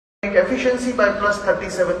efficiency by plus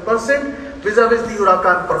 37% vis-a-vis the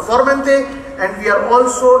Huracan Performante, and we are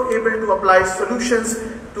also able to apply solutions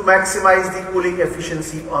to maximize the cooling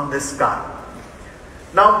efficiency on this car.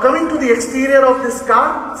 Now coming to the exterior of this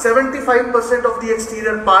car, 75% of the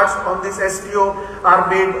exterior parts on this STO are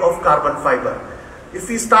made of carbon fiber. If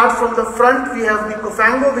we start from the front, we have the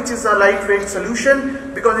Cofango, which is a lightweight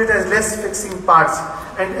solution because it has less fixing parts.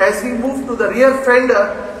 And as we move to the rear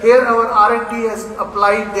fender, here our R&D has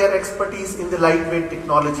applied their expertise in the lightweight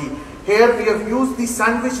technology. Here we have used the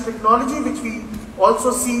sandwich technology, which we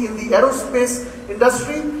also see in the aerospace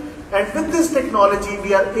industry. And with this technology,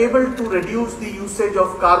 we are able to reduce the usage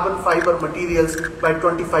of carbon fiber materials by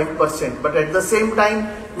 25%, but at the same time,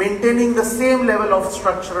 maintaining the same level of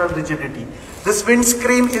structural rigidity. This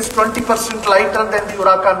windscreen is 20% lighter than the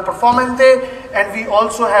Huracan Performante, and we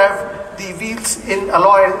also have the wheels in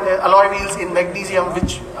alloy wheels in magnesium,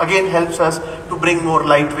 which again helps us to bring more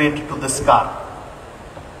lightweight to this car.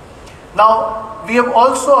 Now, we have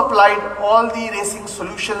also applied all the racing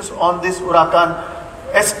solutions on this Huracan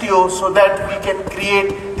STO so that we can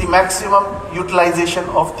create the maximum utilization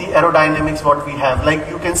of the aerodynamics what we have. Like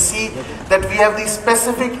you can see that we have the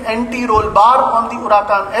specific anti-roll bar on the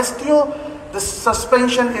Huracan STO. The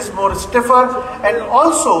suspension is more stiffer, and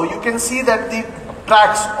also you can see that the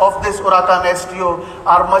tracks of this Huracan STO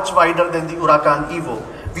are much wider than the Huracan Evo.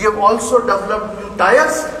 We have also developed new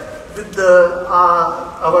tires with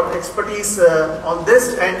our expertise on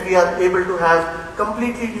this, and we are able to have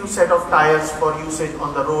completely new set of tires for usage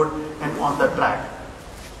on the road and on the track.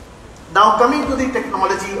 Now coming to the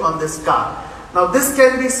technology on this car. Now this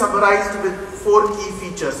can be summarized with 4 key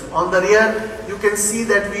features. On the rear, you can see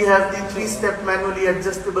that we have the 3-step manually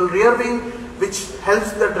adjustable rear wing, which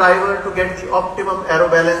helps the driver to get the optimum aero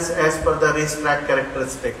balance as per the racetrack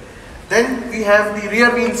characteristic. Then we have the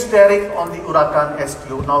rear wheel steering on the Huracan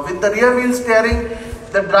STO. Now with the rear wheel steering,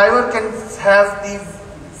 the driver can have the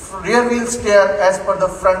rear wheel steer as per the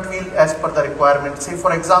front wheel as per the requirement. Say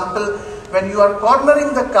for example, when you are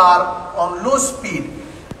cornering the car on low speed,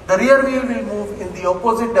 the rear wheel will move in the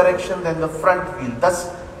opposite direction than the front wheel,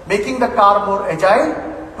 thus making the car more agile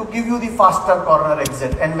to give you the faster corner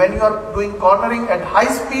exit. And when you are doing cornering at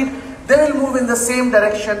high speed, they will move in the same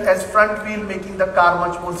direction as front wheel, making the car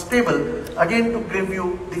much more stable, again to give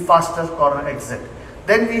you the faster corner exit.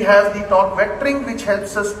 Then we have the torque vectoring, which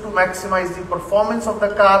helps us to maximize the performance of the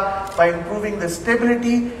car by improving the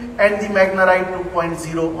stability, and the MagnaRide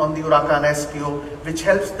 2.0 on the Huracan STO, which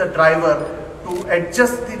helps the driver to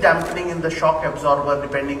adjust the dampening in the shock absorber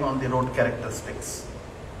depending on the road characteristics.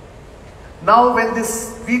 Now when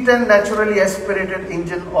this V10 naturally aspirated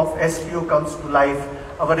engine of STO comes to life,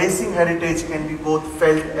 our racing heritage can be both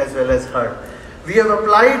felt as well as heard. We have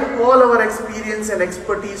applied all our experience and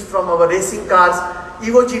expertise from our racing cars,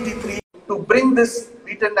 Evo GT3, to bring this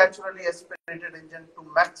V10 naturally aspirated engine to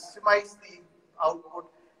maximize the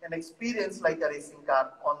output and experience like a racing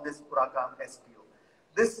car on this Huracan STO.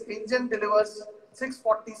 This engine delivers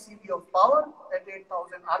 640 CV of power at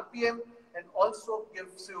 8000 RPM and also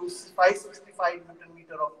gives you 565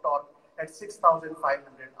 Nm of torque at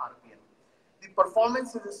 6500 RPM. The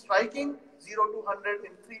performance is striking, 0 to 100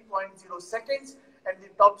 in 3.0 seconds and the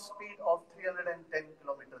top speed of 310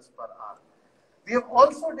 km per hour. We have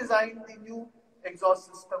also designed the new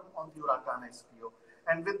exhaust system on the Huracan STO,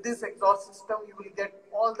 and with this exhaust system you will get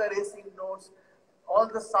all the racing notes, all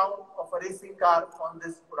the sound of a racing car on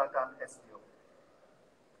this Huracan STO.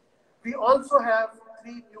 We also have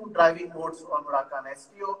 3 new driving modes on Huracan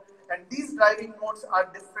STO, and these driving modes are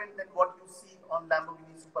different than what you see on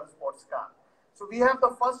Lamborghini Super Sports car. So we have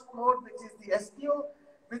the first mode, which is the STO,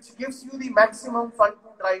 which gives you the maximum fun to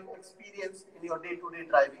drive experience in your day-to-day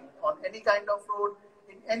driving on any kind of road,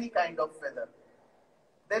 in any kind of weather.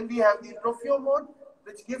 Then we have the Trofeo mode,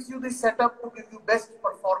 which gives you the setup to give you best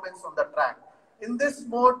performance on the track. In this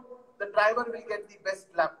mode, the driver will get the best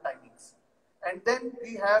lap timings. And then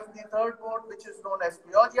we have the third mode, which is known as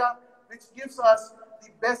Pioggia, which gives us the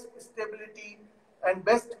best stability and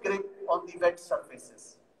best grip on the wet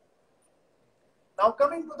surfaces. Now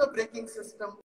coming to the braking system